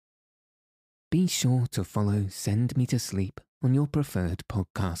Be sure to follow Send Me to Sleep on your preferred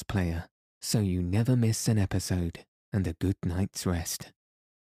podcast player so you never miss an episode and a good night's rest.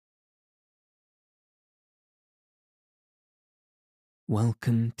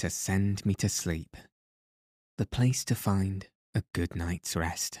 Welcome to Send Me to Sleep, the place to find a good night's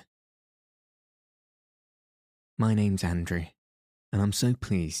rest. My name's Andrew, and I'm so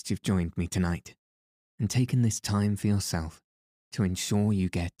pleased you've joined me tonight and taken this time for yourself to ensure you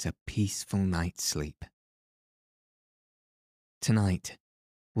get a peaceful night's sleep. Tonight,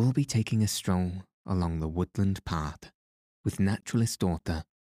 we'll be taking a stroll along the woodland path with naturalist author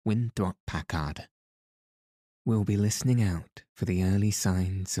Winthrop Packard. We'll be listening out for the early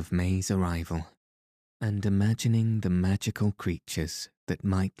signs of May's arrival and imagining the magical creatures that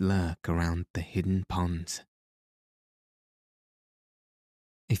might lurk around the hidden ponds.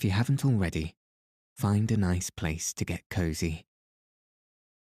 If you haven't already, find a nice place to get cozy.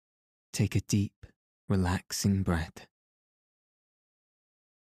 Take a deep, relaxing breath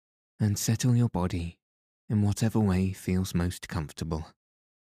and settle your body in whatever way feels most comfortable.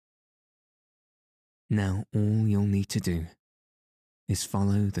 Now all you'll need to do is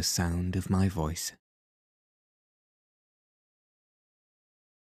follow the sound of my voice.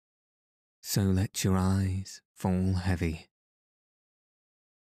 So let your eyes fall heavy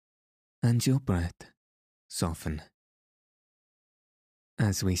and your breath soften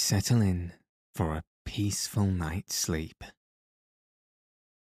as we settle in for a peaceful night's sleep.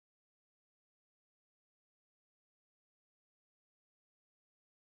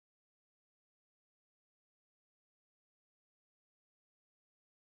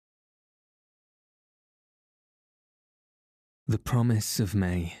 The Promise of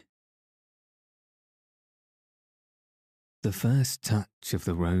May. The first touch of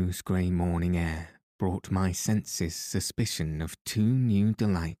the rose-grey morning air brought my senses suspicion of two new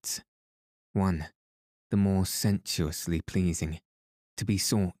delights. One, the more sensuously pleasing, to be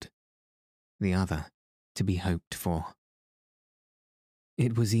sought; the other, to be hoped for.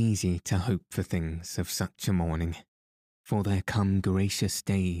 It was easy to hope for things of such a morning, for there come gracious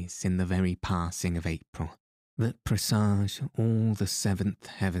days in the very passing of April that presage all the seventh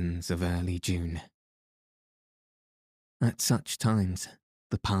heavens of early June. At such times,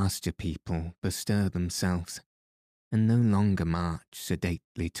 the pasture people bestir themselves and no longer march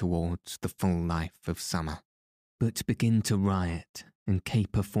sedately towards the full life of summer, but begin to riot and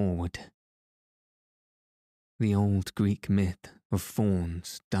caper forward. The old Greek myth of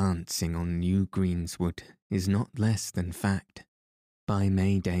fauns dancing on new greenswood is not less than fact. By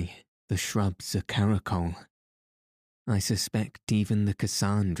May Day, the shrubs are caracole. I suspect even the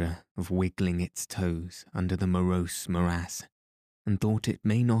Cassandra of wiggling its toes under the morose morass, and thought it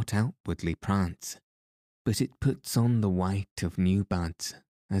may not outwardly prance, but it puts on the white of new buds,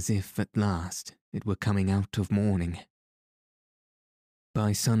 as if at last it were coming out of morning.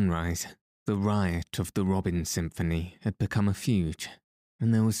 By sunrise, the riot of the robin symphony had become a fugue,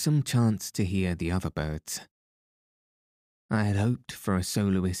 and there was some chance to hear the other birds. I had hoped for a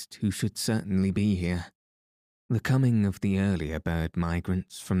soloist who should certainly be here. The coming of the earlier bird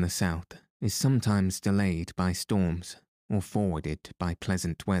migrants from the south is sometimes delayed by storms or forwarded by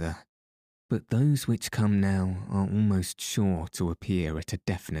pleasant weather, but those which come now are almost sure to appear at a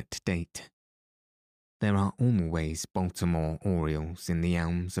definite date. There are always Baltimore orioles in the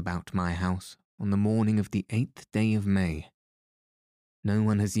elms about my house on the morning of the 8th day of May. No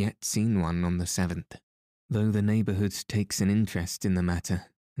one has yet seen one on the 7th, though the neighbourhood takes an interest in the matter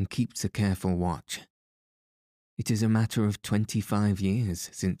and keeps a careful watch. It is a matter of 25 years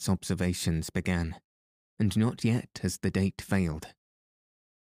since observations began, and not yet has the date failed.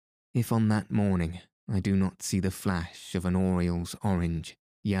 If on that morning I do not see the flash of an oriole's orange,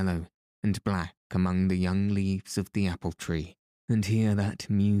 yellow, and black among the young leaves of the apple tree, and hear that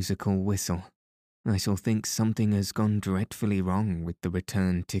musical whistle, I shall think something has gone dreadfully wrong with the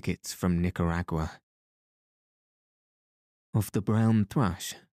return tickets from Nicaragua. Of the brown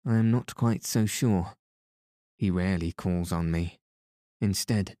thrush, I am not quite so sure. He rarely calls on me.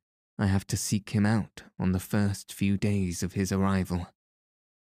 Instead, I have to seek him out on the first few days of his arrival.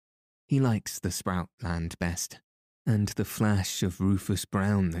 He likes the sprout land best, and the flash of Rufus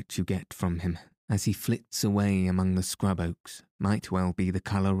Brown that you get from him as he flits away among the scrub oaks might well be the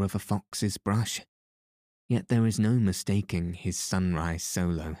colour of a fox's brush. Yet there is no mistaking his sunrise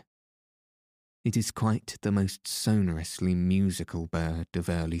solo. It is quite the most sonorously musical bird of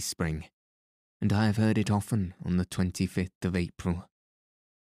early spring, and I have heard it often on the 25th of April.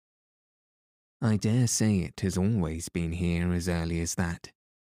 I dare say it has always been here as early as that,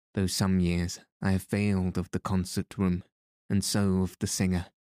 though some years I have failed of the concert room, and so of the singer.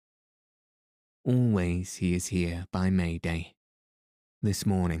 Always he is here by May Day. This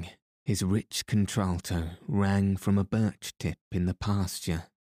morning, his rich contralto rang from a birch tip in the pasture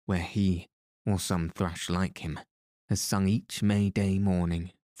where he, or some thrush like him, has sung each May Day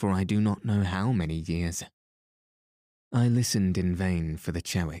morning for I do not know how many years. I listened in vain for the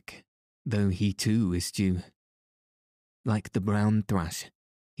chewick, though he too is due. Like the brown thrush,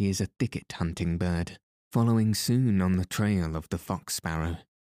 he is a thicket-hunting bird, following soon on the trail of the fox sparrow,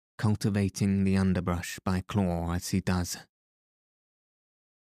 cultivating the underbrush by claw as he does.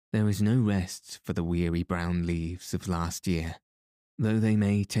 There is no rest for the weary brown leaves of last year, though they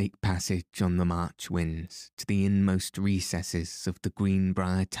may take passage on the March winds to the inmost recesses of the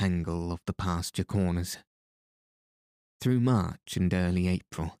greenbrier tangle of the pasture corners. Through March and early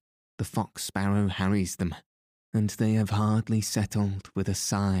April, the fox sparrow harries them, and they have hardly settled with a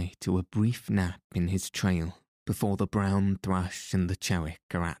sigh to a brief nap in his trail before the brown thrush and the chewick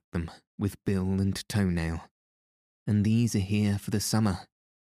are at them with bill and toenail, and these are here for the summer.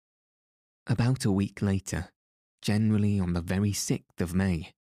 About a week later, generally on the very 6th of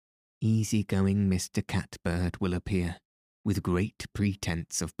May, easy-going Mr. Catbird will appear, with great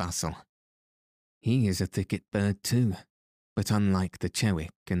pretence of bustle. He is a thicket bird too, but unlike the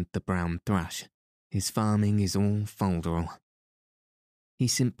chewick and the brown thrush, his farming is all folderal. He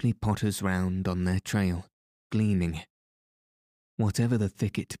simply potters round on their trail, gleaning. Whatever the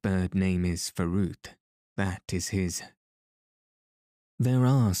thicket bird name is for Ruth, that is his. There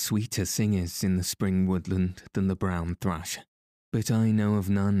are sweeter singers in the spring woodland than the brown thrush, but I know of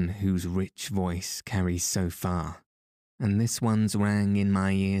none whose rich voice carries so far, and this one's rang in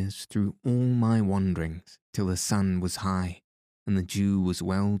my ears through all my wanderings till the sun was high and the dew was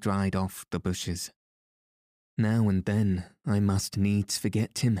well dried off the bushes. Now and then I must needs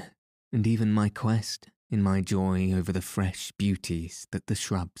forget him, and even my quest, in my joy over the fresh beauties that the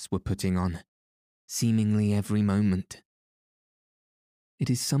shrubs were putting on, seemingly every moment. It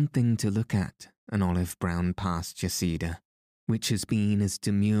is something to look at, an olive-brown pasture cedar, which has been as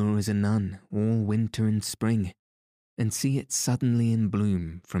demure as a nun all winter and spring, and see it suddenly in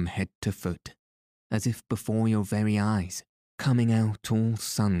bloom from head to foot, as if before your very eyes, coming out all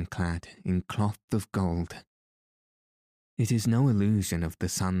sun-clad in cloth of gold. It is no illusion of the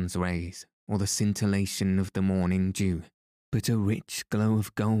sun's rays or the scintillation of the morning dew, but a rich glow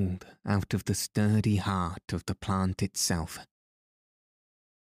of gold out of the sturdy heart of the plant itself.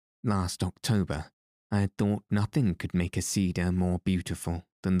 Last October, I had thought nothing could make a cedar more beautiful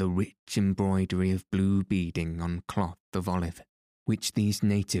than the rich embroidery of blue beading on cloth of olive, which these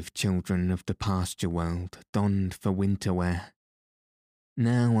native children of the pasture world donned for winter wear.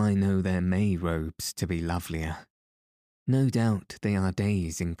 Now I know their May robes to be lovelier. No doubt they are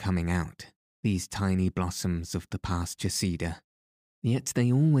days in coming out, these tiny blossoms of the pasture cedar, yet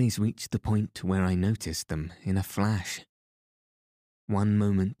they always reach the point where I notice them in a flash. One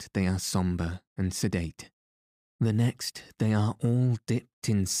moment they are sombre and sedate. The next they are all dipped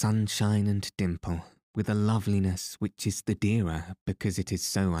in sunshine and dimple, with a loveliness which is the dearer because it is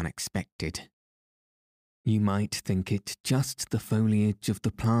so unexpected. You might think it just the foliage of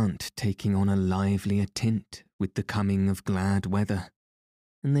the plant taking on a livelier tint with the coming of glad weather,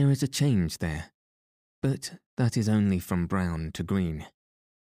 and there is a change there, but that is only from brown to green.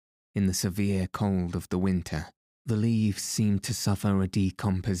 In the severe cold of the winter, the leaves seem to suffer a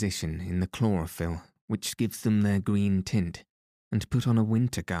decomposition in the chlorophyll which gives them their green tint, and put on a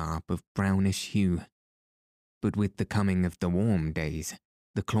winter garb of brownish hue. But with the coming of the warm days,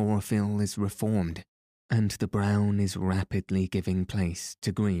 the chlorophyll is reformed, and the brown is rapidly giving place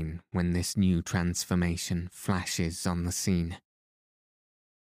to green when this new transformation flashes on the scene.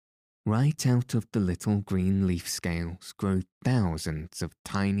 Right out of the little green leaf scales grow thousands of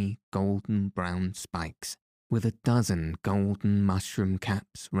tiny golden brown spikes, with a dozen golden mushroom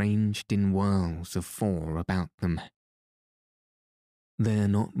caps ranged in whorls of 4 about them. They're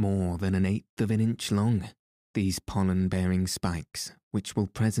not more than 1/8 of an inch long, these pollen-bearing spikes, which will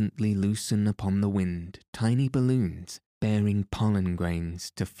presently loosen upon the wind tiny balloons bearing pollen grains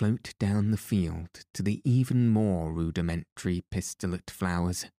to float down the field to the even more rudimentary pistillate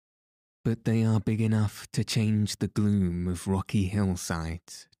flowers. But they are big enough to change the gloom of rocky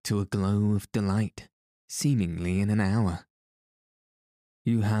hillsides to a glow of delight, seemingly in an hour.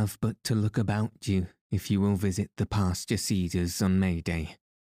 You have but to look about you if you will visit the pasture cedars on May Day,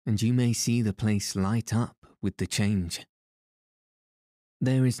 and you may see the place light up with the change.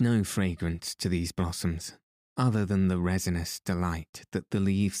 There is no fragrance to these blossoms, other than the resinous delight that the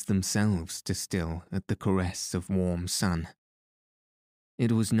leaves themselves distil at the caress of warm sun.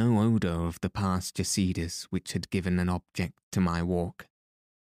 It was no odour of the pasture cedars which had given an object to my walk.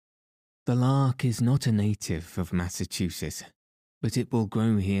 The lark is not a native of Massachusetts, but it will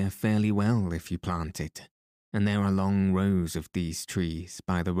grow here fairly well if you plant it, and there are long rows of these trees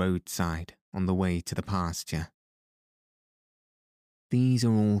by the roadside on the way to the pasture. These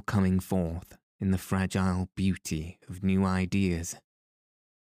are all coming forth in the fragile beauty of new ideas.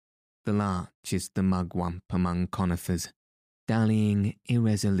 The larch is the mugwump among conifers, dallying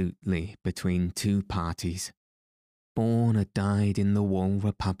irresolutely between two parties. Born a dyed-in-the-wool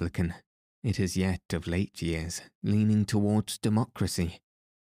Republican, it has yet of late years leaning towards democracy,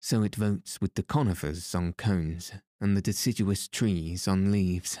 so it votes with the conifers on cones and the deciduous trees on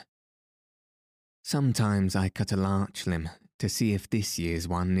leaves. Sometimes I cut a larch limb to see if this year's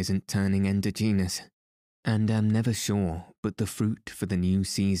one isn't turning endogenous, and am never sure but the fruit for the new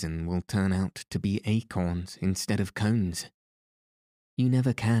season will turn out to be acorns instead of cones. You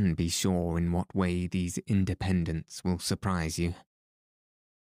never can be sure in what way these independents will surprise you.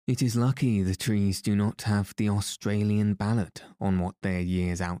 It is lucky the trees do not have the Australian ballot on what their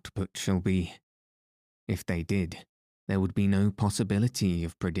year's output shall be. If they did, there would be no possibility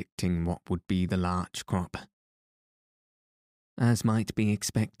of predicting what would be the larch crop. As might be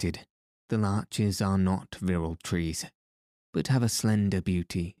expected, the larches are not virile trees, but have a slender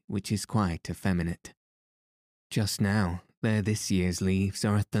beauty which is quite effeminate. Just now, their this year's leaves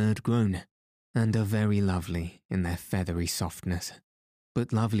are a third grown, and are very lovely in their feathery softness.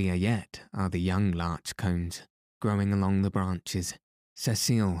 But lovelier yet are the young larch cones, growing along the branches,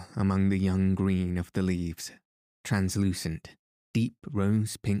 sessile among the young green of the leaves, translucent, deep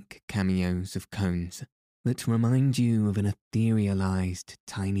rose-pink cameos of cones that remind you of an etherealized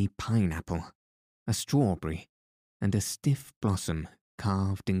tiny pineapple, a strawberry, and a stiff blossom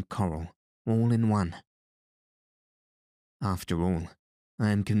carved in coral, all in one. After all, I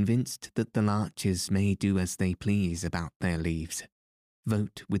am convinced that the larches may do as they please about their leaves,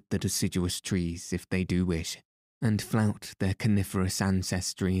 vote with the deciduous trees if they do wish, and flout their coniferous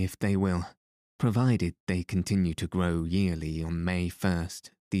ancestry if they will, provided they continue to grow yearly on May 1st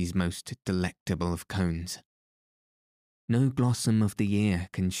these most delectable of cones. No blossom of the year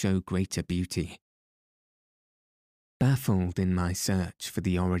can show greater beauty. Baffled in my search for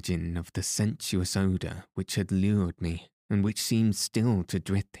the origin of the sensuous odour which had lured me and which seemed still to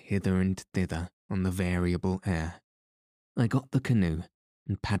drift hither and thither on the variable air, I got the canoe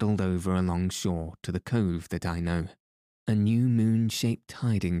and paddled over along shore to the cove that I know, a new moon-shaped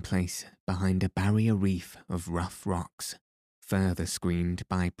hiding place behind a barrier reef of rough rocks, further screened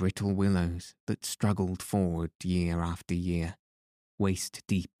by brittle willows that struggled forward year after year,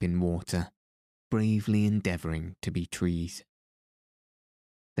 waist-deep in water, bravely endeavouring to be trees.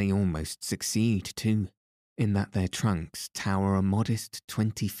 They almost succeed, too, in that their trunks tower a modest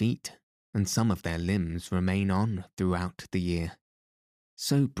 20 feet, and some of their limbs remain on throughout the year.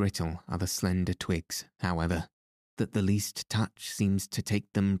 So brittle are the slender twigs, however, that the least touch seems to take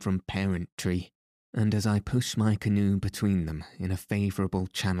them from parent tree, and as I push my canoe between them in a favourable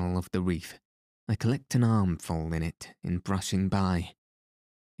channel of the reef, I collect an armful in it in brushing by.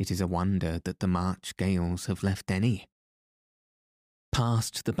 It is a wonder that the March gales have left any.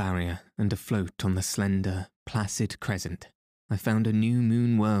 Past the barrier and afloat on the slender, placid crescent, I found a new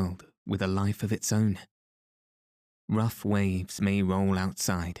moon world with a life of its own. Rough waves may roll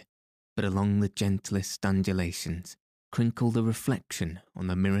outside, but along the gentlest undulations crinkle the reflection on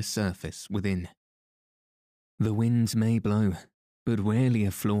the mirror surface within. The winds may blow, but rarely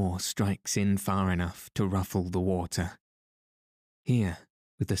a flaw strikes in far enough to ruffle the water. Here,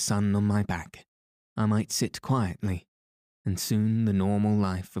 with the sun on my back, I might sit quietly, and soon the normal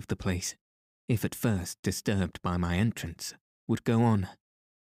life of the place, if at first disturbed by my entrance, would go on.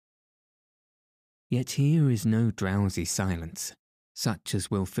 Yet here is no drowsy silence, such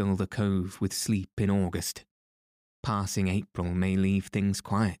as will fill the cove with sleep in August. Passing April may leave things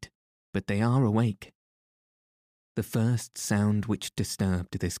quiet, but they are awake. The first sound which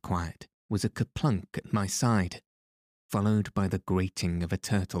disturbed this quiet was a kerplunk at my side, followed by the grating of a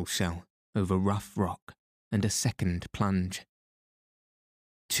turtle shell over rough rock and a second plunge.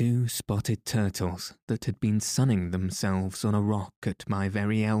 2 spotted turtles that had been sunning themselves on a rock at my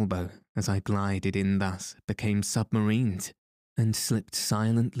very elbow as I glided in thus became submarines and slipped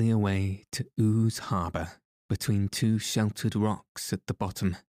silently away to Ooze Harbour between 2 sheltered rocks at the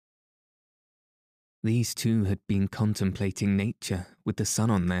bottom. These 2 had been contemplating nature with the sun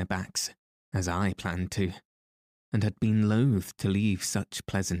on their backs, as I planned to, and had been loath to leave such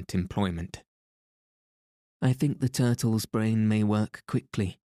pleasant employment. I think the turtle's brain may work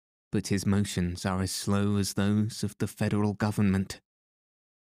quickly, but his motions are as slow as those of the federal government.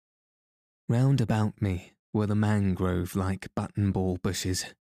 Round about me were the mangrove-like buttonball bushes,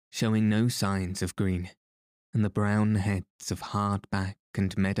 showing no signs of green, and the brown heads of hardback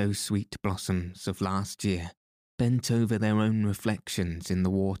and meadow-sweet blossoms of last year bent over their own reflections in the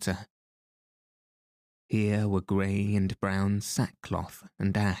water. Here were grey and brown sackcloth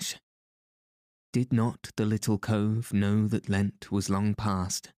and ash. Did not the little cove know that Lent was long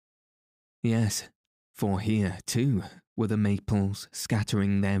past? Yes, for here, too, were the maples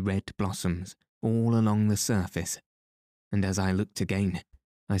scattering their red blossoms all along the surface, and as I looked again,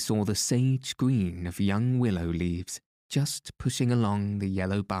 I saw the sage green of young willow leaves just pushing along the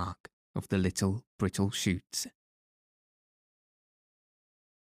yellow bark of the little brittle shoots.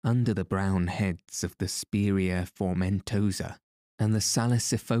 Under the brown heads of the Spirea formentosa and the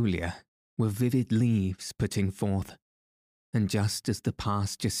salicifolia were vivid leaves putting forth, and just as the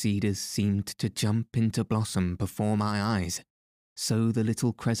pasture cedars seemed to jump into blossom before my eyes, so the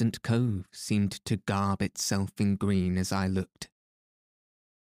little crescent cove seemed to garb itself in green as I looked.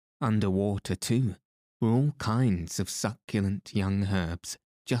 Under water, too, were all kinds of succulent young herbs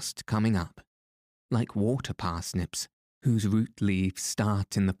just coming up, like water parsnips, whose root leaves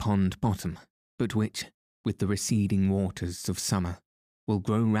start in the pond bottom, but which, with the receding waters of summer, will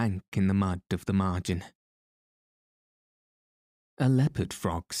grow rank in the mud of the margin. A leopard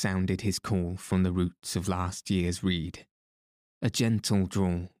frog sounded his call from the roots of last year's reed, a gentle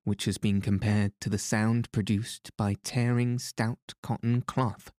drawl which has been compared to the sound produced by tearing stout cotton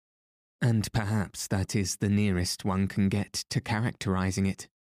cloth, and perhaps that is the nearest one can get to characterizing it,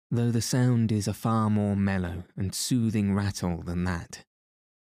 though the sound is a far more mellow and soothing rattle than that.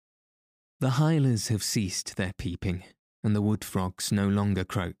 The hylas have ceased their peeping, and the wood frogs no longer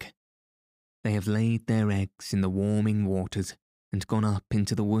croak. They have laid their eggs in the warming waters and gone up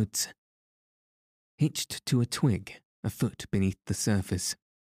into the woods. Hitched to a twig, a foot beneath the surface,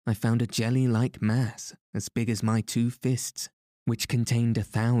 I found a jelly-like mass as big as my 2 fists, which contained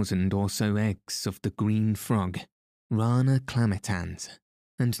 1,000 or so eggs of the green frog, Rana clamitans,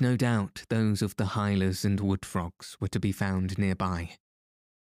 and no doubt those of the hylas and wood frogs were to be found nearby.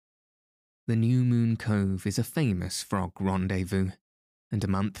 The New Moon Cove is a famous frog rendezvous, and a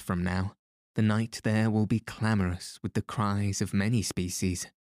month from now, the night there will be clamorous with the cries of many species.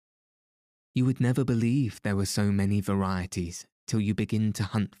 You would never believe there were so many varieties till you begin to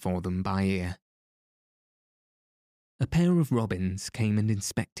hunt for them by ear. A pair of robins came and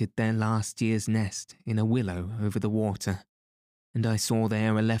inspected their last year's nest in a willow over the water, and I saw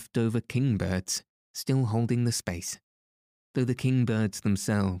there a leftover kingbirds still holding the space, though the kingbirds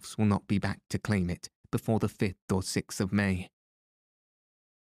themselves will not be back to claim it before the 5th or 6th of May.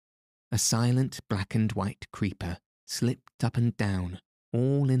 A silent black and white creeper slipped up and down,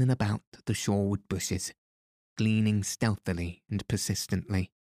 all in and about the shorewood bushes, gleaning stealthily and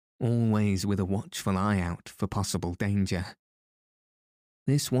persistently, always with a watchful eye out for possible danger.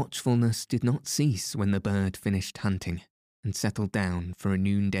 This watchfulness did not cease when the bird finished hunting and settled down for a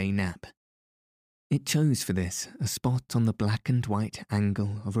noonday nap. It chose for this a spot on the black and white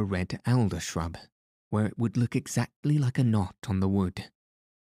angle of a red alder shrub, where it would look exactly like a knot on the wood.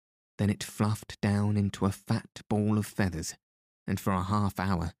 Then it fluffed down into a fat ball of feathers, and for a half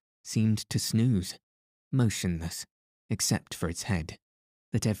hour seemed to snooze, motionless, except for its head,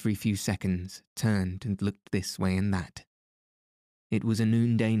 that every few seconds turned and looked this way and that. It was a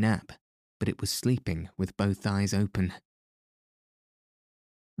noonday nap, but it was sleeping with both eyes open.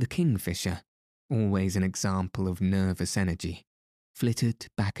 The kingfisher, always an example of nervous energy, flitted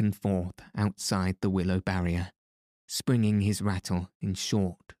back and forth outside the willow barrier, springing his rattle in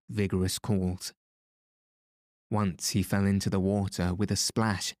short, vigorous calls. Once he fell into the water with a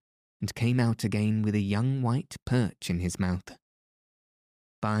splash and came out again with a young white perch in his mouth.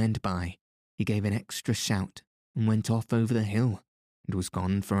 By and by, he gave an extra shout and went off over the hill and was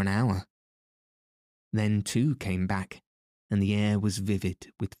gone for an hour. Then 2 came back, and the air was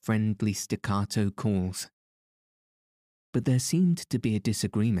vivid with friendly staccato calls. But there seemed to be a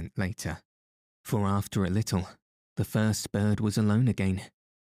disagreement later, for after a little, the first bird was alone again.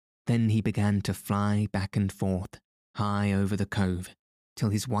 Then he began to fly back and forth, high over the cove, till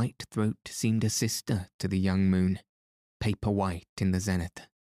his white throat seemed a sister to the young moon, paper white in the zenith.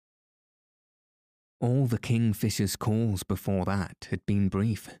 All the kingfisher's calls before that had been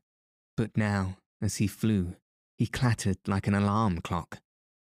brief, but now, as he flew, he clattered like an alarm clock,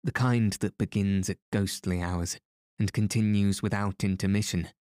 the kind that begins at ghostly hours and continues without intermission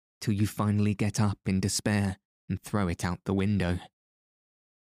till you finally get up in despair and throw it out the window.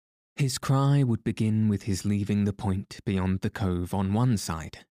 His cry would begin with his leaving the point beyond the cove on one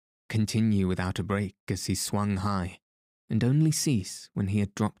side, continue without a break as he swung high, and only cease when he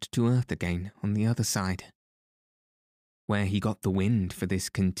had dropped to earth again on the other side. Where he got the wind for this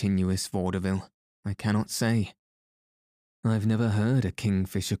continuous vaudeville, I cannot say. I've never heard a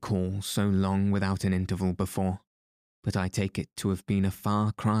kingfisher call so long without an interval before, but I take it to have been a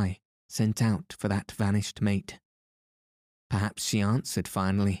far cry sent out for that vanished mate. Perhaps she answered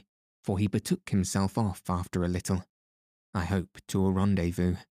finally, for he betook himself off after a little, I hope to a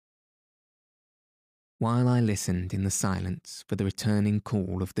rendezvous. While I listened in the silence for the returning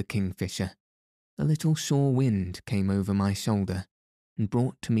call of the kingfisher, a little shore wind came over my shoulder and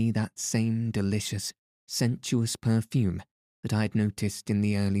brought to me that same delicious, sensuous perfume that I had noticed in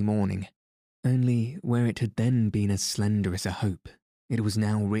the early morning, only where it had then been as slender as a hope, it was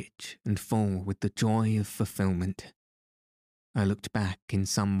now rich and full with the joy of fulfilment. I looked back in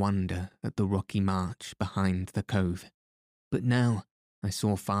some wonder at the rocky march behind the cove, but now I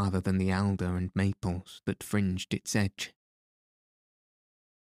saw farther than the alder and maples that fringed its edge.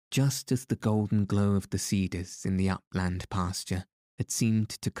 Just as the golden glow of the cedars in the upland pasture had seemed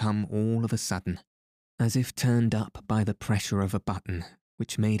to come all of a sudden, as if turned up by the pressure of a button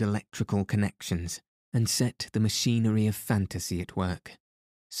which made electrical connections and set the machinery of fantasy at work,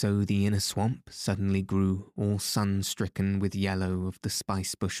 so the inner swamp suddenly grew all sun-stricken with yellow of the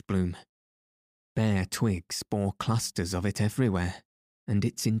spicebush bloom. Bare twigs bore clusters of it everywhere, and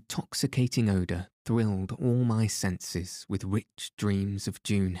its intoxicating odour thrilled all my senses with rich dreams of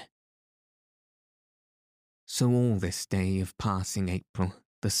June. So all this day of passing April,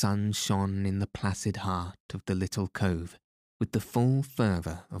 the sun shone in the placid heart of the little cove with the full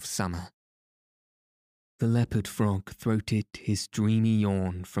fervour of summer. The leopard frog throated his dreamy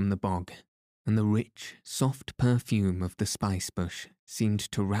yawn from the bog, and the rich, soft perfume of the spicebush seemed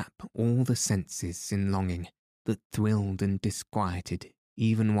to wrap all the senses in longing that thrilled and disquieted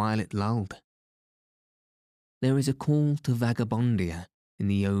even while it lulled. There is a call to vagabondia in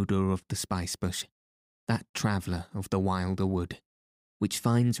the odour of the spicebush, that traveller of the wilder wood, which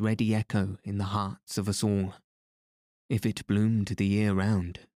finds ready echo in the hearts of us all. If it bloomed the year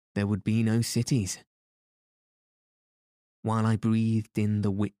round, there would be no cities. While I breathed in the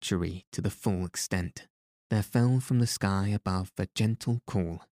witchery to the full extent, there fell from the sky above a gentle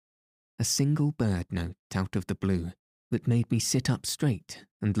call, a single bird note out of the blue that made me sit up straight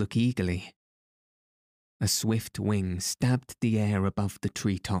and look eagerly. A swift wing stabbed the air above the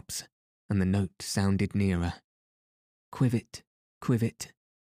tree-tops, and the note sounded nearer. "Quivet, quivet,"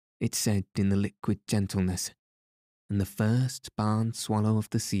 it said in the liquid gentleness, and the first barn swallow of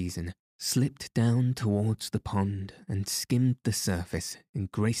the season slipped down towards the pond and skimmed the surface in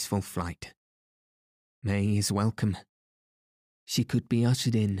graceful flight. May is welcome. She could be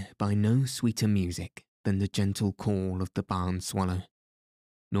ushered in by no sweeter music than the gentle call of the barn swallow,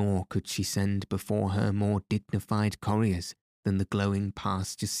 nor could she send before her more dignified couriers than the glowing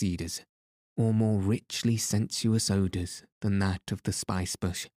pasture cedars, or more richly sensuous odours than that of the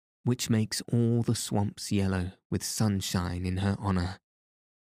spicebush, which makes all the swamps yellow with sunshine in her honour.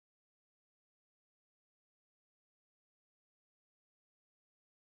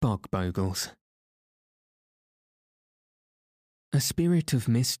 Bog Bogles. A spirit of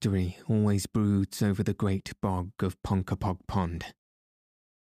mystery always broods over the great bog of Ponkapog Pond.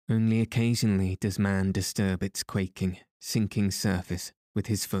 Only occasionally does man disturb its quaking, sinking surface with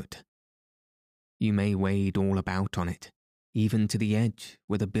his foot. You may wade all about on it, even to the edge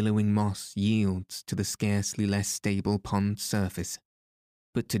where the billowing moss yields to the scarcely less stable pond surface.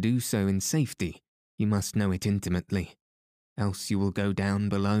 But to do so in safety, you must know it intimately, else you will go down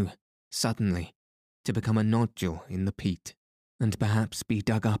below, suddenly, to become a nodule in the peat, and perhaps be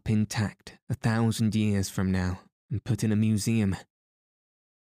dug up intact 1,000 years from now and put in a museum.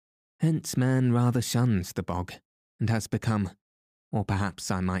 Hence man rather shuns the bog, and has become, or perhaps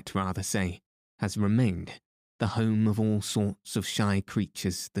I might rather say, has remained, the home of all sorts of shy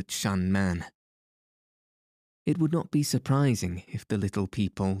creatures that shun man. It would not be surprising if the little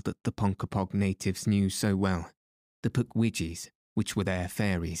people that the Ponkapog natives knew so well, the Pukwidgies, which were their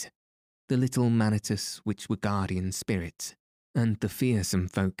fairies, the little Manitus, which were guardian spirits, and the fearsome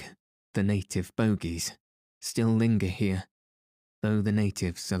folk, the native bogies, still linger here, though the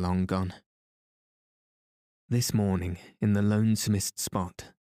natives are long gone. This morning, in the lonesomest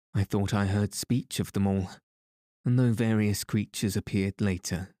spot, I thought I heard speech of them all, and though various creatures appeared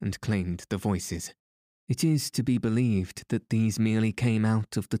later and claimed the voices, it is to be believed that these merely came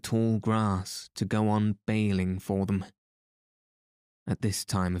out of the tall grass to go on bailing for them. At this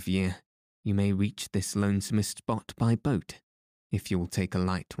time of year, you may reach this lonesomest spot by boat, if you will take a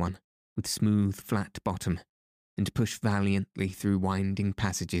light one, with smooth flat bottom, and push valiantly through winding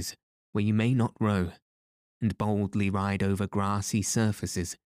passages where you may not row, and boldly ride over grassy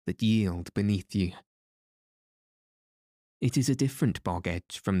surfaces that yield beneath you. It is a different bog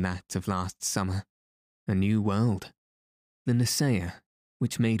edge from that of last summer, a new world. The Nassea,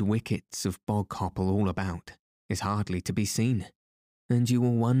 which made wickets of bog hopple all about, is hardly to be seen, and you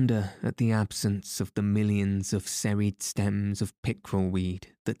will wonder at the absence of the millions of serried stems of pickerel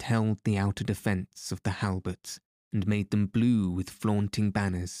weed that held the outer defence of the halberts and made them blue with flaunting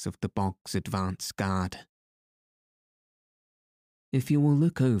banners of the bog's advance guard. If you will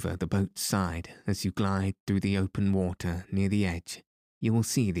look over the boat's side as you glide through the open water near the edge, you will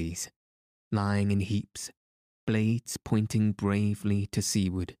see these, lying in heaps, blades pointing bravely to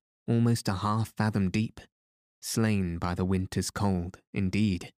seaward, almost a half-fathom deep, slain by the winter's cold,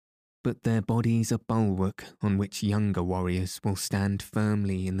 indeed, but their bodies a bulwark on which younger warriors will stand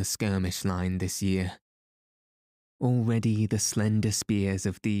firmly in the skirmish line this year. Already the slender spears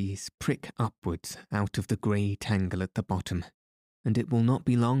of these prick upwards out of the grey tangle at the bottom, and it will not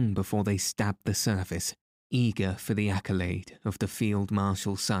be long before they stab the surface, eager for the accolade of the field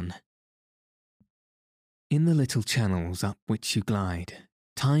marshal's son. In the little channels up which you glide,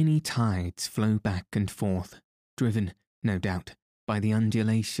 tiny tides flow back and forth, driven, no doubt, by the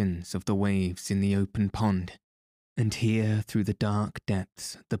undulations of the waves in the open pond, and here through the dark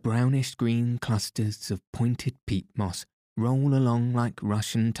depths the brownish-green clusters of pointed peat moss roll along like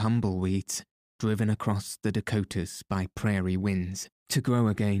Russian tumbleweeds, driven across the Dakotas by prairie winds, to grow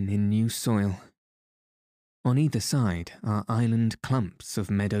again in new soil. On either side are island clumps of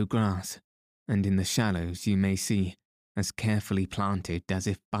meadow grass, and in the shallows you may see, as carefully planted as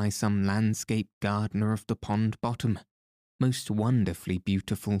if by some landscape gardener of the pond bottom, most wonderfully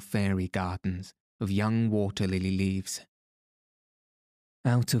beautiful fairy gardens of young water-lily leaves.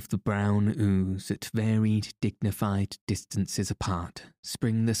 Out of the brown ooze at varied, dignified distances apart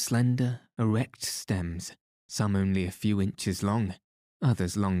spring the slender, erect stems, some only a few inches long,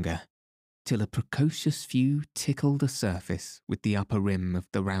 others longer, till a precocious few tickle the surface with the upper rim of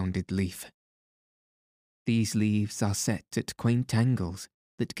the rounded leaf. These leaves are set at quaint angles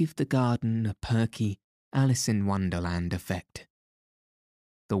that give the garden a perky, Alice in Wonderland effect.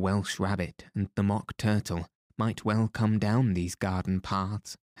 The Welsh rabbit and the mock turtle might well come down these garden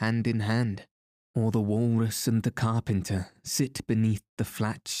paths hand in hand, or the walrus and the carpenter sit beneath the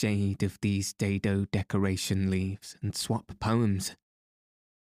flat shade of these dado decoration leaves and swap poems.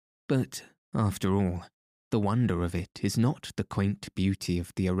 But, after all, the wonder of it is not the quaint beauty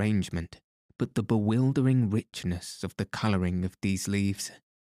of the arrangement, but the bewildering richness of the colouring of these leaves.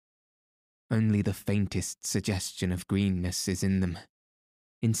 Only the faintest suggestion of greenness is in them.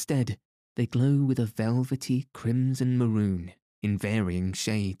 Instead, they glow with a velvety crimson maroon in varying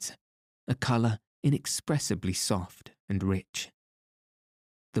shades, a colour inexpressibly soft and rich.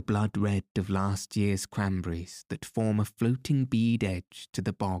 The blood red of last year's cranberries that form a floating bead edge to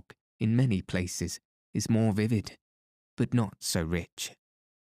the bog in many places is more vivid, but not so rich.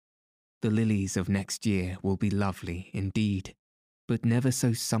 The lilies of next year will be lovely indeed, but never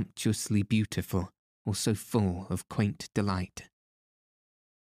so sumptuously beautiful or so full of quaint delight.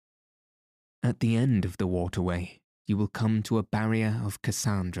 At the end of the waterway, you will come to a barrier of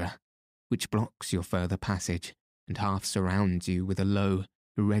Cassandra, which blocks your further passage and half surrounds you with a low,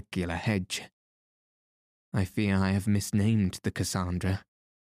 irregular hedge. I fear I have misnamed the Cassandra.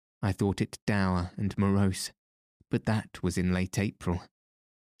 I thought it dour and morose, but that was in late April.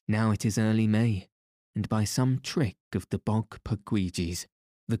 Now it is early May, and by some trick of the bog puckwidgees,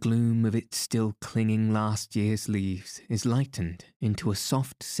 the gloom of its still clinging last year's leaves is lightened into a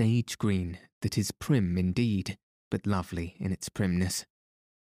soft sage green that is prim indeed, but lovely in its primness,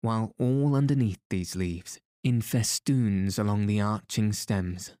 while all underneath these leaves, in festoons along the arching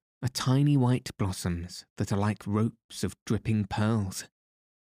stems, are tiny white blossoms that are like ropes of dripping pearls.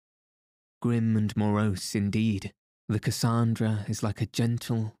 Grim and morose indeed, the Cassandra is like a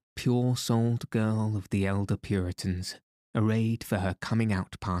gentle, pure-souled girl of the elder Puritans, arrayed for her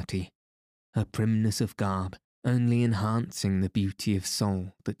coming-out party, her primness of garb only enhancing the beauty of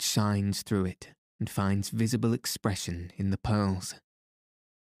soul that shines through it and finds visible expression in the pearls.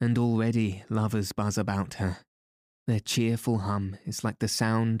 And already lovers buzz about her. Their cheerful hum is like the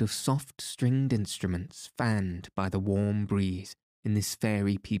sound of soft-stringed instruments fanned by the warm breeze in this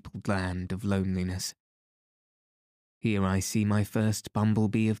fairy-peopled land of loneliness. Here I see my first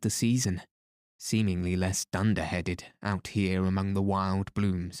bumblebee of the season, seemingly less dunderheaded out here among the wild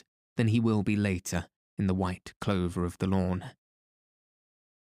blooms than he will be later in the white clover of the lawn.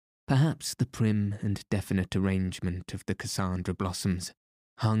 Perhaps the prim and definite arrangement of the Cassandra blossoms,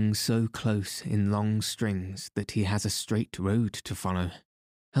 hung so close in long strings that he has a straight road to follow,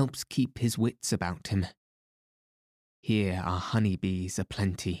 helps keep his wits about him. Here are honeybees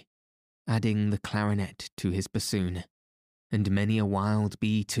aplenty, adding the clarinet to his bassoon, and many a wild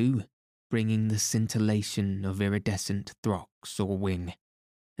bee too, bringing the scintillation of iridescent throx or wing,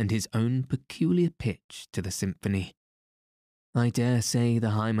 and his own peculiar pitch to the symphony. I dare say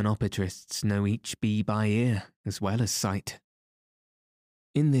the hymenopterists know each bee by ear as well as sight.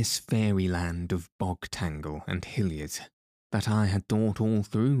 In this fairyland of bog tangle and hilliers, that I had thought all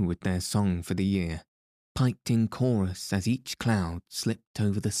through with their song for the year, piped in chorus as each cloud slipped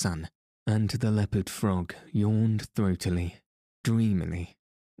over the sun, and the leopard frog yawned throatily, dreamily,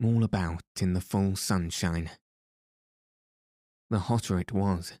 all about in the full sunshine. The hotter it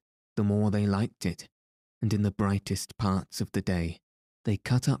was, the more they liked it, and in the brightest parts of the day, they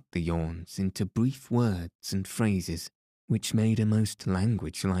cut up the yawns into brief words and phrases which made a most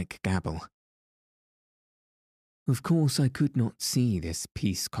language-like gabble. Of course I could not see this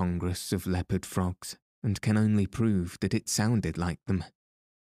peace congress of leopard frogs, and can only prove that it sounded like them.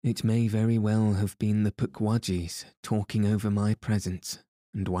 It may very well have been the Pukwudgies talking over my presence,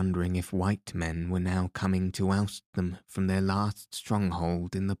 and wondering if white men were now coming to oust them from their last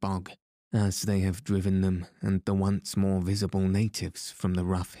stronghold in the bog, as they have driven them and the once more visible natives from the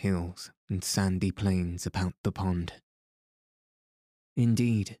rough hills and sandy plains about the pond.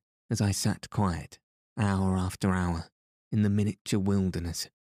 Indeed, as I sat quiet, hour after hour, in the miniature wilderness,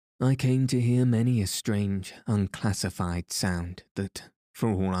 I came to hear many a strange, unclassified sound that, for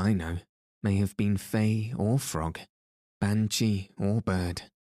all I know, may have been fay or frog, banshee or bird.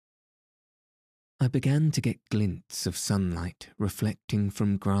 I began to get glints of sunlight reflecting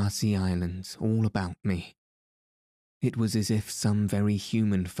from grassy islands all about me. It was as if some very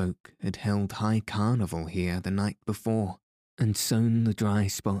human folk had held high carnival here the night before, and sown the dry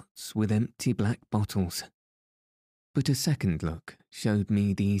spots with empty black bottles. But a second look showed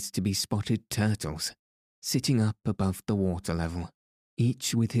me these to be spotted turtles, sitting up above the water level,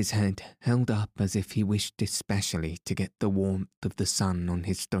 each with his head held up as if he wished especially to get the warmth of the sun on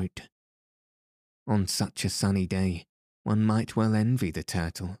his throat. On such a sunny day, one might well envy the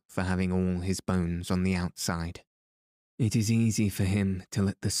turtle for having all his bones on the outside. It is easy for him to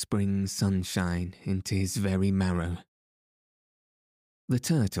let the spring sunshine into his very marrow. The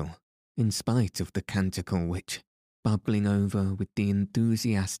turtle, in spite of the canticle which, bubbling over with the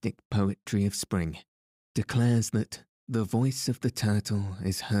enthusiastic poetry of spring, declares that the voice of the turtle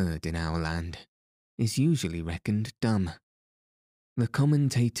is heard in our land, is usually reckoned dumb. The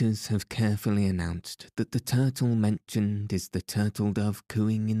commentators have carefully announced that the turtle mentioned is the turtle dove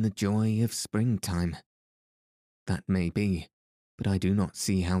cooing in the joy of springtime. That may be, but I do not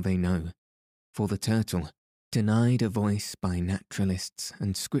see how they know, for the turtle, denied a voice by naturalists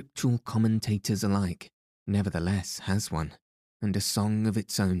and scriptural commentators alike, nevertheless has one, and a song of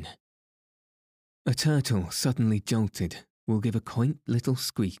its own. A turtle suddenly jolted will give a quaint little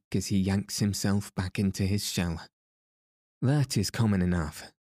squeak as he yanks himself back into his shell. That is common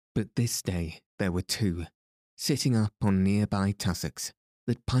enough, but this day there were two, sitting up on nearby tussocks,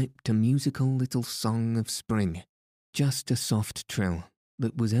 that piped a musical little song of spring, just a soft trill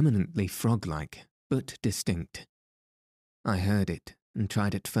that was eminently frog-like, but distinct. I heard it and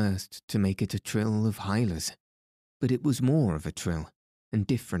tried at first to make it a trill of Hylas, but it was more of a trill, and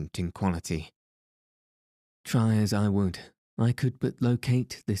different in quality. Try as I would, I could but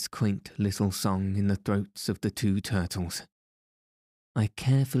locate this quaint little song in the throats of the two turtles. I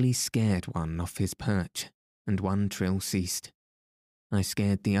carefully scared one off his perch, and one trill ceased. I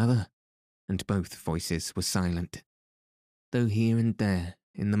scared the other, and both voices were silent, though here and there,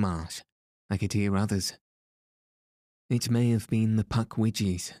 in the marsh, I could hear others. It may have been the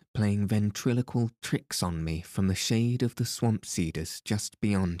Pukwudgies playing ventriloquial tricks on me from the shade of the swamp cedars just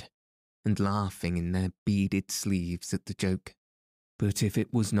beyond, and laughing in their beaded sleeves at the joke. But if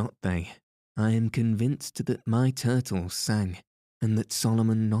it was not they, I am convinced that my turtles sang, and that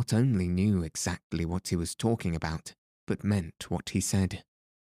Solomon not only knew exactly what he was talking about, but meant what he said.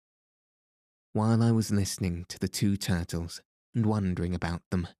 While I was listening to the two turtles and wondering about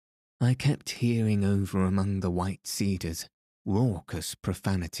them, I kept hearing over among the white cedars raucous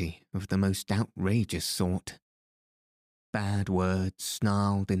profanity of the most outrageous sort. Bad words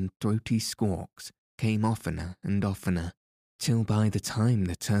snarled in throaty squawks came oftener and oftener, till by the time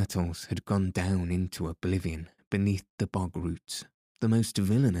the turtles had gone down into oblivion beneath the bog roots, the most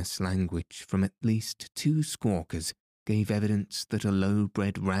villainous language from at least two squawkers gave evidence that a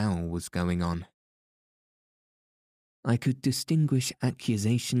low-bred row was going on. I could distinguish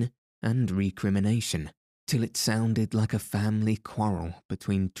accusation and recrimination, till it sounded like a family quarrel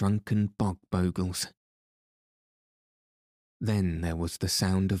between drunken bog-bogles. Then there was the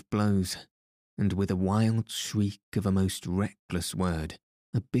sound of blows, and with a wild shriek of a most reckless word,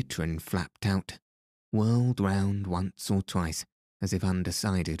 a bittern flapped out, whirled round once or twice as if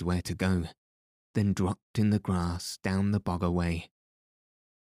undecided where to go, then dropped in the grass down the bog away.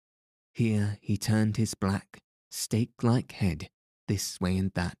 Here he turned his black, stake-like head this way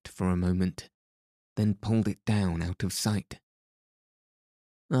and that for a moment, then pulled it down out of sight.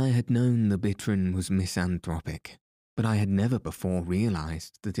 I had known the bittern was misanthropic, but I had never before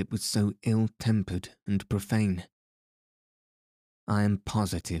realised that it was so ill-tempered and profane. I am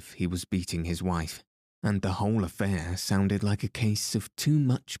positive he was beating his wife, and the whole affair sounded like a case of too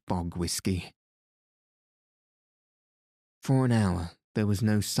much bog whisky. For an hour there was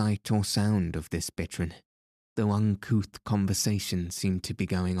no sight or sound of this bittern, though uncouth conversation seemed to be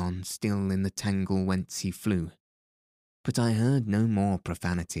going on still in the tangle whence he flew. But I heard no more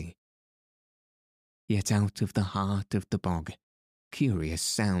profanity. Yet out of the heart of the bog, curious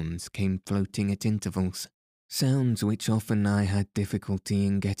sounds came floating at intervals, sounds which often I had difficulty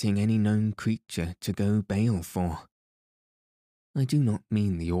in getting any known creature to go bail for. I do not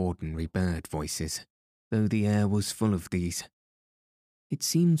mean the ordinary bird voices, though the air was full of these. It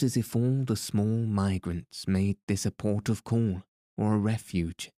seems as if all the small migrants made this a port of call or a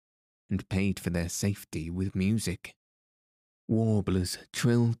refuge, and paid for their safety with music. Warblers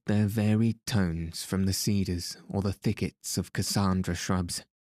trilled their varied tones from the cedars or the thickets of Cassandra shrubs,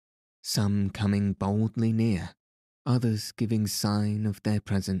 some coming boldly near, others giving sign of their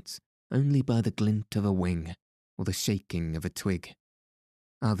presence only by the glint of a wing or the shaking of a twig,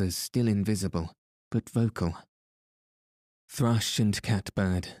 others still invisible but vocal. Thrush and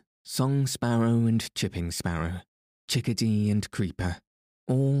catbird, song sparrow and chipping sparrow, chickadee and creeper,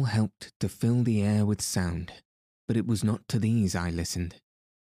 all helped to fill the air with sound, but it was not to these I listened.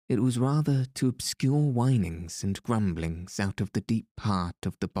 It was rather to obscure whinings and grumblings out of the deep heart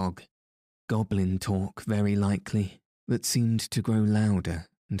of the bog, goblin talk very likely, that seemed to grow louder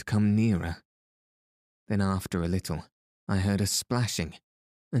and come nearer. Then after a little I heard a splashing,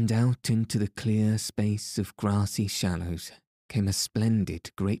 and out into the clear space of grassy shallows came a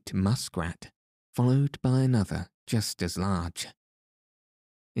splendid great muskrat, followed by another just as large.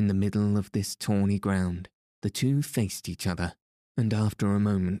 In the middle of this tawny ground, the two faced each other, and after a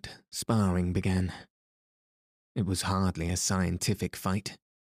moment sparring began. It was hardly a scientific fight.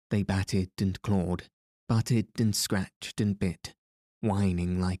 They batted and clawed, butted and scratched and bit,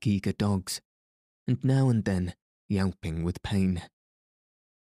 whining like eager dogs, and now and then yelping with pain.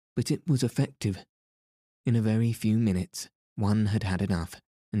 But it was effective. In a very few minutes, one had had enough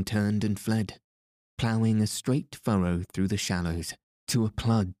and turned and fled, ploughing a straight furrow through the shallows to a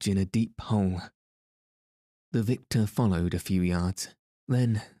pludge in a deep hole. The victor followed a few yards,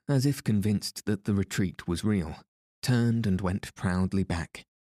 then, as if convinced that the retreat was real, turned and went proudly back,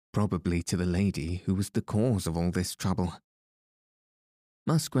 probably to the lady who was the cause of all this trouble.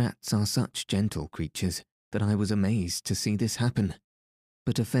 Muskrats are such gentle creatures that I was amazed to see this happen,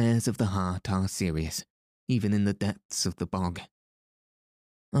 but affairs of the heart are serious, even in the depths of the bog.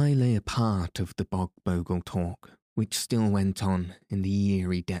 I lay a part of the bog-bogle talk, which still went on in the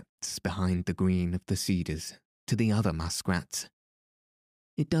eerie depths behind the green of the cedars, to the other muskrats.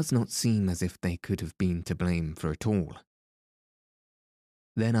 It does not seem as if they could have been to blame for it all.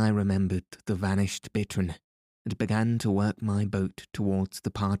 Then I remembered the vanished bittern, and began to work my boat towards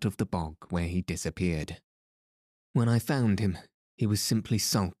the part of the bog where he disappeared. When I found him, he was simply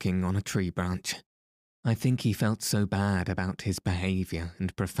sulking on a tree branch. I think he felt so bad about his behaviour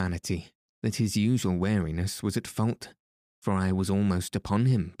and profanity that his usual wariness was at fault, for I was almost upon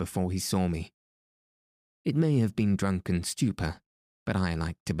him before he saw me. It may have been drunken stupor, but I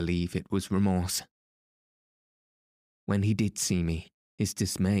like to believe it was remorse. When he did see me, his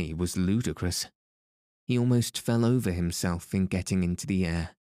dismay was ludicrous. He almost fell over himself in getting into the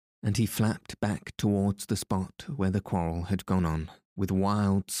air, and he flapped back towards the spot where the quarrel had gone on with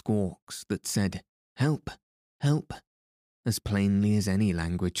wild squawks that said, "Help! Help!" as plainly as any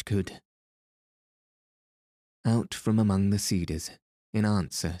language could. Out from among the cedars, in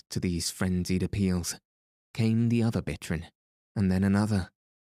answer to these frenzied appeals, came the other bittern, and then another.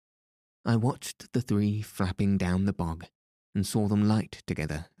 I watched the three flapping down the bog, and saw them light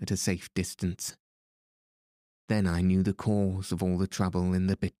together at a safe distance. Then I knew the cause of all the trouble in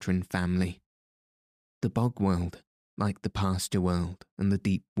the bittern family. The bog world, like the pasture world and the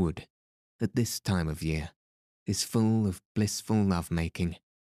deep wood, at this time of year, is full of blissful love-making,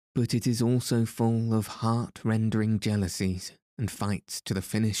 but it is also full of heart-rendering jealousies and fights to the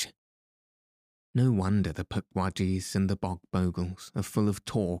finish. No wonder the Pukwudgies and the bog-bogles are full of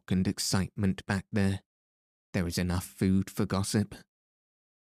talk and excitement back there. There is enough food for gossip.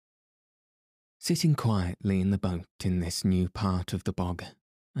 Sitting quietly in the boat in this new part of the bog,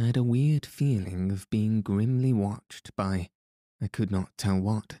 I had a weird feeling of being grimly watched by I could not tell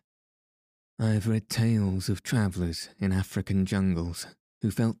what. I have read tales of travellers in African jungles who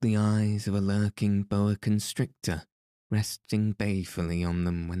felt the eyes of a lurking boa constrictor resting balefully on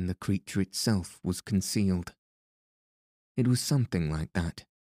them when the creature itself was concealed. It was something like that,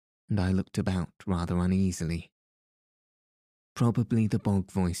 and I looked about rather uneasily. Probably the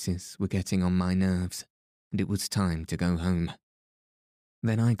bog voices were getting on my nerves, and it was time to go home.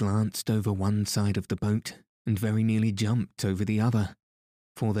 Then I glanced over one side of the boat and very nearly jumped over the other,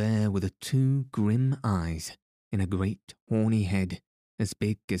 for there were the two grim eyes in a great horny head as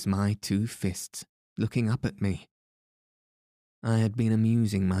big as my two fists, looking up at me. I had been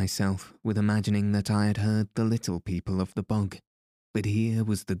amusing myself with imagining that I had heard the little people of the bog, but here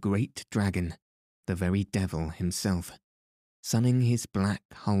was the great dragon, the very devil himself, sunning his black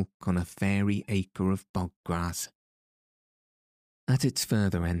hulk on a fairy acre of bog grass. At its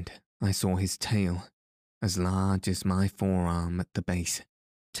further end, I saw his tail, as large as my forearm at the base,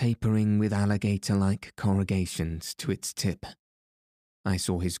 tapering with alligator-like corrugations to its tip. I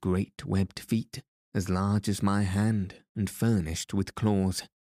saw his great webbed feet, as large as my hand and furnished with claws.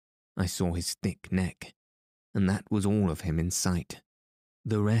 I saw his thick neck, and that was all of him in sight.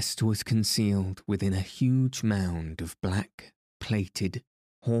 The rest was concealed within a huge mound of black, plated,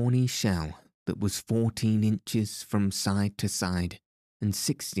 horny shell that was 14 inches from side to side and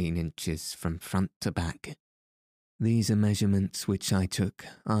 16 inches from front to back. These are measurements which I took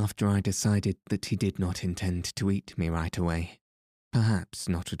after I decided that he did not intend to eat me right away. Perhaps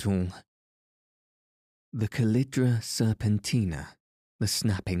not at all. The Calidra serpentina, the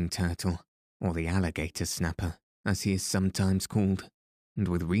snapping turtle, or the alligator snapper, as he is sometimes called, and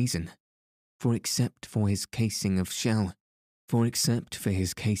with reason, for except for his casing of shell,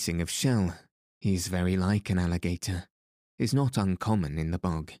 he is very like an alligator, is not uncommon in the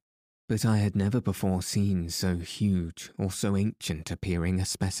bog, but I had never before seen so huge or so ancient appearing a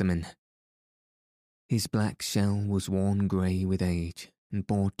specimen. His black shell was worn grey with age and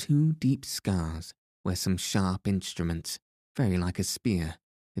bore 2 deep scars where some sharp instruments, very like a spear,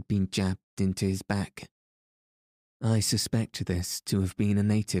 had been jabbed into his back. I suspect this to have been a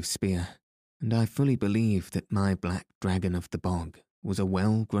native spear, and I fully believe that my black dragon of the bog was a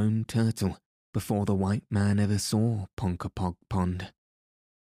well-grown turtle before the white man ever saw Ponkapog Pond.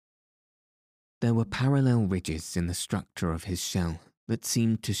 There were parallel ridges in the structure of his shell that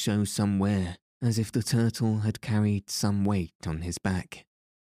seemed to show some wear, as if the turtle had carried some weight on his back.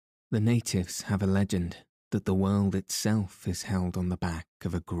 The natives have a legend that the world itself is held on the back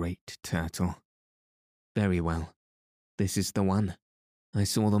of a great turtle. Very well, this is the one. I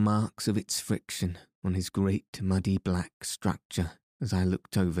saw the marks of its friction on his great muddy black structure as I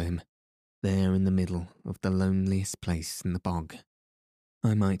looked over him, there in the middle of the loneliest place in the bog.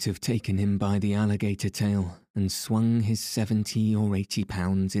 I might have taken him by the alligator tail and swung his 70 or 80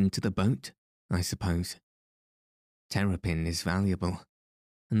 pounds into the boat, I suppose. Terrapin is valuable,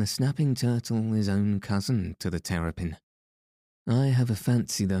 and the snapping turtle is own cousin to the terrapin. I have a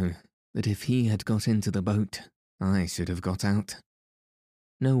fancy, though, that if he had got into the boat, I should have got out.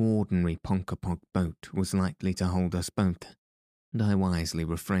 No ordinary Ponkapog boat was likely to hold us both, and I wisely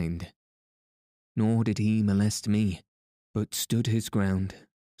refrained. Nor did he molest me, but stood his ground,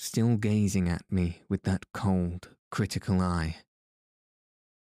 still gazing at me with that cold, critical eye.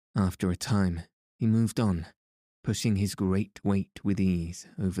 After a time, he moved on, pushing his great weight with ease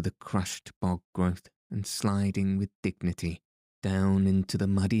over the crushed bog growth and sliding with dignity down into the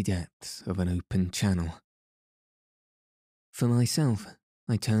muddy depths of an open channel. For myself,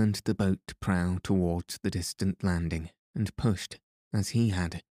 I turned the boat prow towards the distant landing and pushed, as he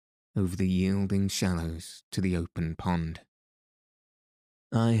had, over the yielding shallows to the open pond.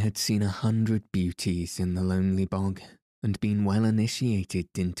 I had seen 100 beauties in the lonely bog and been well initiated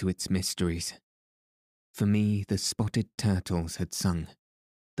into its mysteries. For me, the spotted turtles had sung,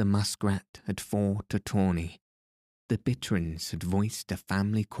 the muskrat had fought a tourney, the bitterns had voiced a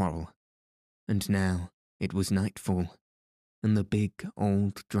family quarrel, and now it was nightfall, and the big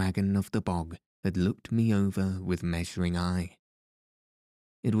old dragon of the bog had looked me over with measuring eye.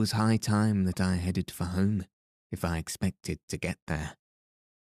 It was high time that I headed for home, if I expected to get there.